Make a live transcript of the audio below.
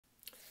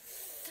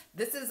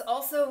This is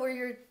also where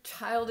your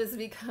child is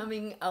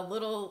becoming a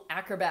little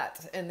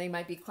acrobat and they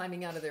might be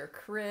climbing out of their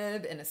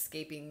crib and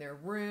escaping their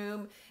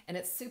room. And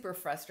it's super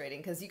frustrating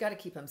because you got to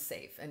keep them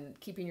safe and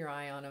keeping your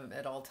eye on them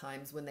at all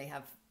times when they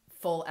have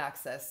full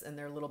access and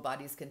their little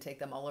bodies can take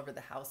them all over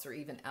the house or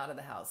even out of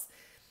the house.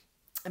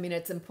 I mean,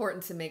 it's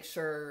important to make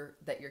sure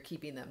that you're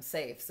keeping them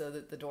safe so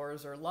that the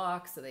doors are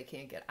locked so they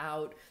can't get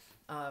out.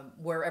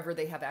 Wherever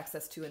they have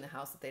access to in the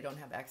house, that they don't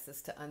have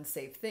access to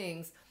unsafe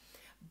things.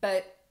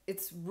 But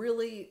it's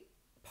really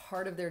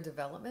part of their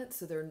development.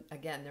 So they're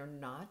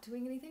not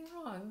doing anything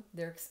wrong.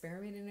 They're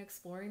experimenting and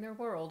exploring their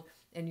world.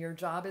 And your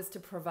job is to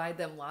provide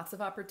them lots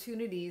of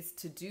opportunities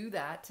to do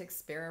that, to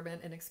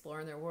experiment and explore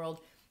in their world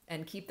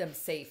and keep them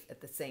safe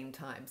at the same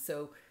time.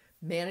 So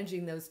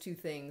managing those two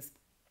things,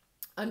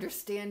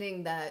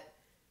 understanding that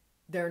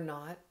they're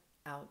not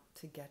out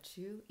to get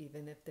you,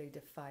 even if they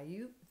defy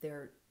you,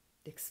 they're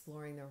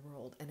exploring their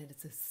world. And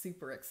it's a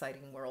super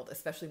exciting world,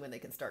 especially when they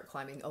can start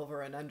climbing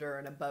over and under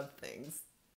and above things.